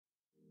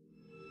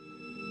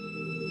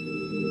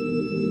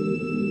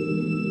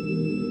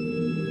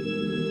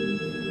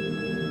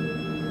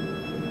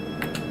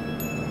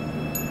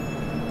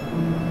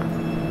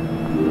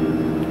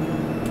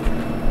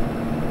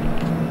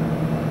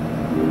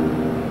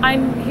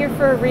I'm here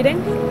for a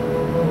reading.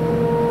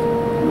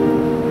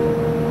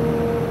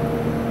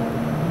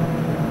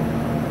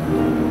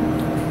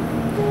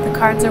 The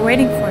cards are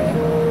waiting for you.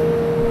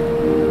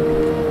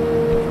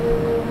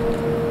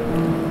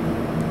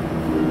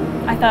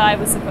 I thought I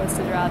was supposed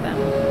to draw them.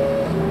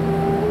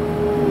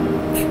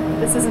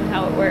 This isn't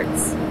how it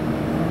works.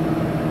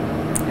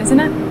 Isn't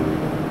it?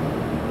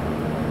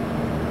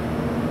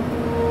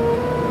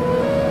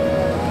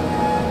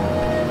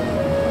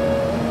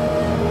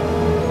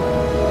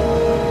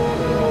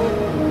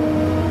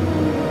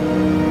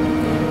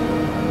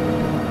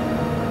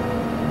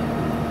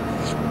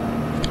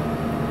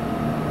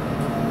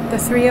 The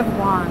Three of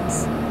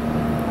Wands.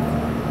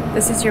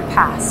 This is your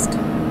past.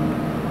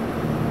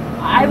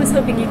 I was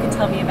hoping you could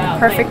tell me about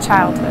Perfect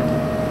childhood.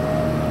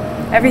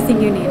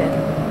 Everything you needed.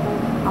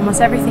 Almost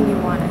everything you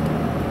wanted.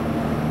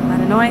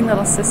 That annoying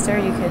little sister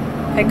you could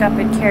pick up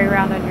and carry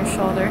around on your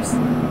shoulders.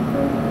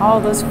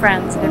 All those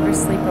friends at every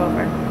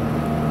sleepover.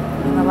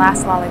 And the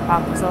last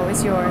lollipop was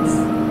always yours.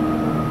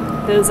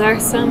 Those are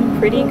some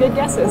pretty good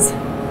guesses.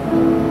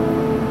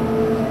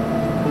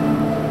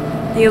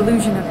 The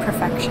illusion of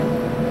perfection.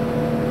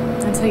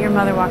 Until your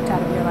mother walked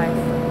out of your life.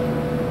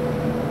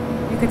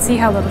 You could see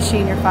how little she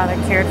and your father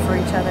cared for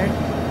each other,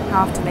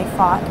 how often they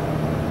fought.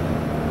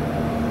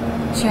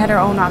 She had her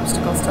own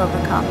obstacles to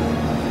overcome,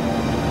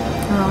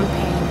 her own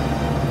pain,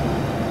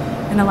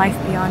 and a life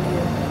beyond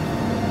you.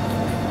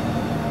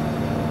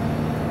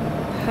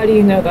 How do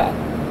you know that?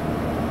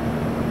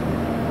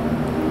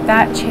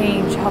 That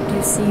change helped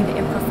you see the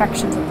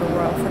imperfections of the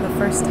world for the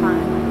first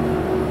time.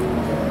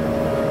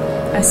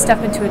 A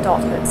step into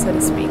adulthood, so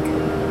to speak.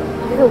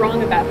 You were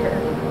wrong about her.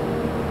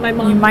 My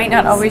mom. You might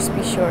not always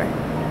be sure,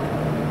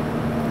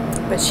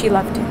 but she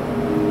loved you.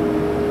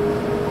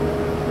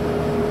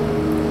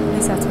 At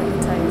least that's what you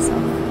tell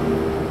yourself.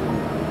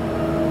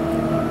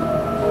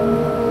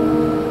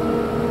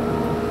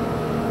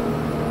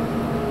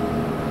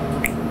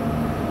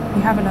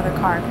 You have another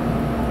card.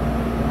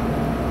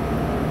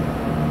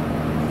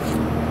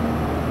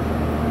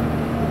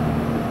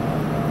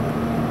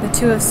 The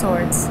Two of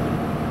Swords.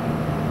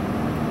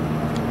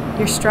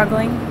 You're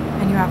struggling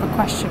and you have a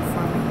question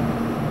for me.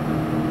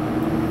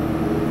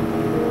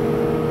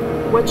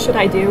 What should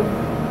I do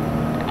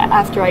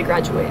after I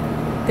graduate?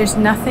 There's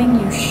nothing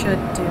you should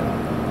do.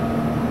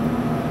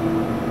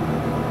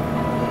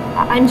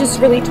 I'm just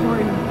really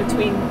torn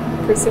between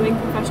pursuing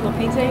professional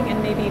painting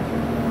and maybe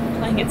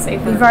playing it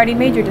safer. You've already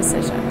made your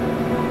decision.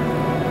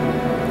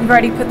 You've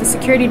already put the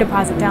security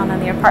deposit down on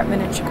the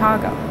apartment in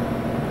Chicago.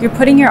 You're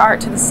putting your art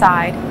to the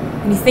side,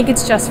 and you think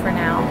it's just for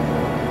now.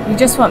 You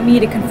just want me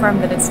to confirm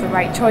that it's the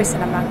right choice,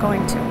 and I'm not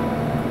going to.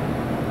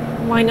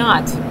 Why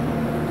not?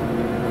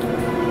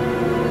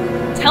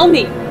 Tell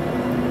me!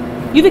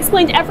 You've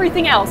explained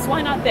everything else,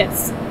 why not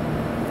this?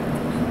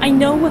 I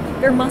know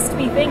there must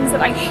be things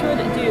that I should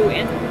do,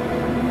 and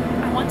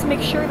I want to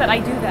make sure that I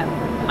do them.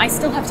 I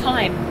still have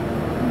time.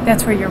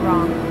 That's where you're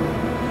wrong.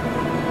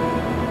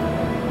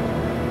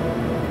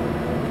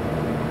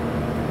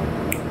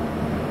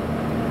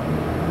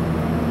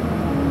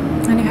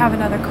 And you have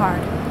another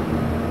card.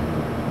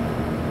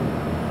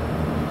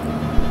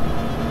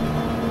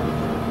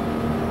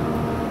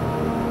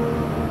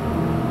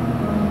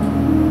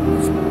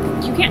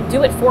 You can't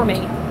do it for me.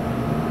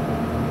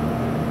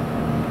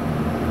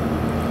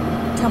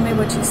 Tell me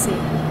what you see.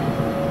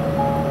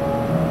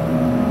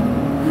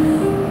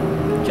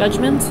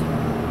 Judgment?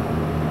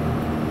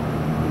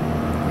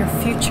 Your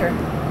future.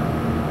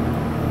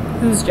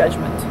 Whose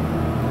judgment?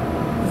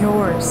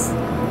 Yours.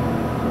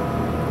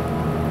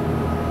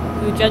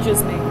 Who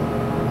judges me?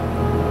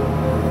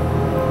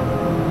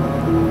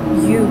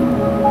 You.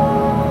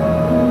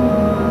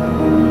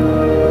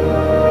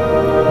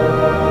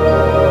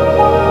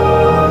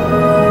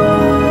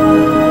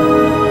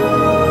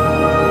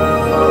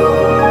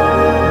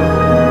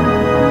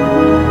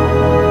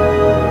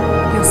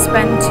 You'll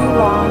spend too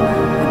long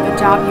at the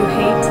job you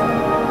hate,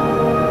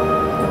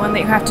 the one that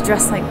you have to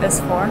dress like this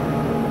for.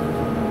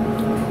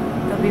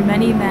 There'll be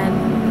many men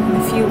and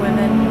a few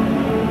women.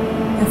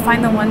 You'll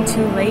find the one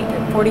too late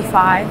at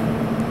 45.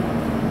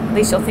 At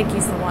least you'll think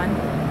he's the one.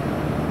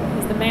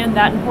 Is the man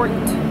that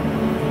important?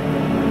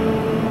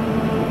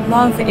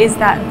 Love is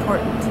that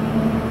important.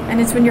 And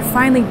it's when you're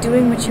finally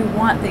doing what you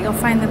want that you'll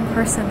find the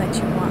person that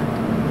you want.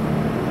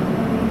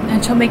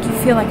 And she'll make you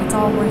feel like it's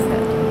all worth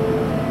it.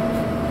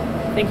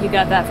 I think you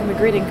got that from a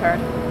greeting card.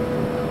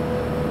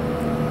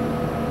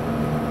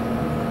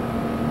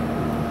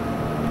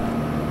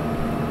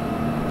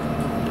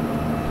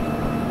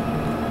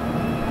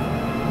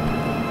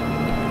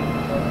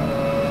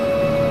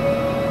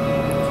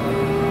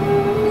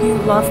 You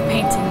love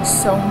painting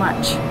so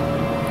much,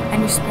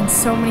 and you spend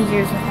so many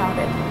years without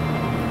it,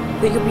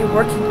 that you'll be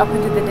working up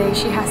into the day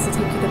she has to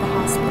take you to the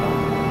hospital.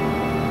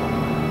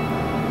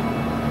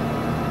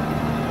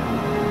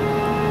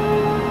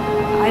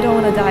 I don't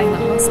want to die in the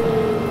hospital.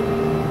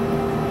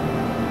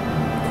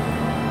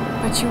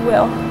 But you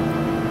will,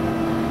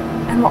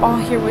 and we're all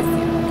here with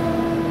you.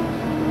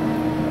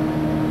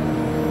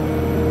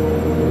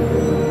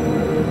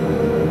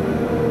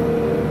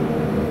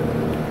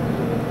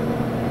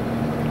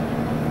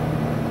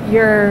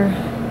 Your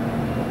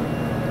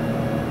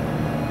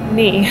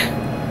knee.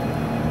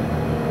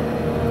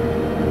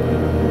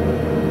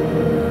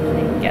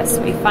 I guess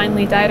we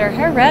finally dyed our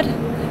hair red.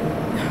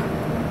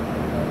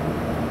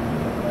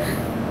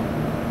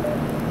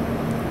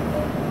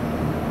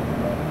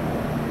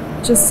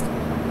 Just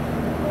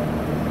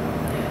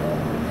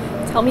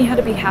tell me how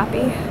to be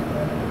happy.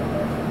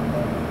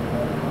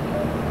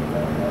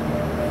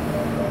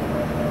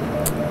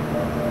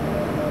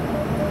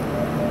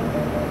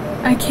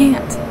 I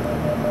can't.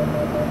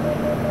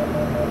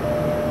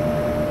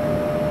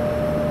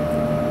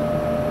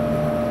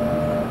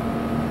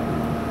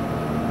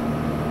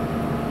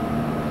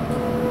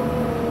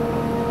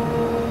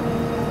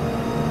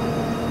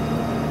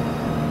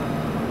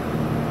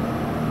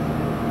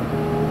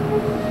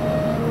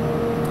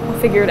 I'll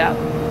figure it out.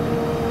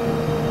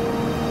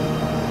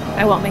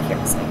 I won't make your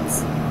mistake.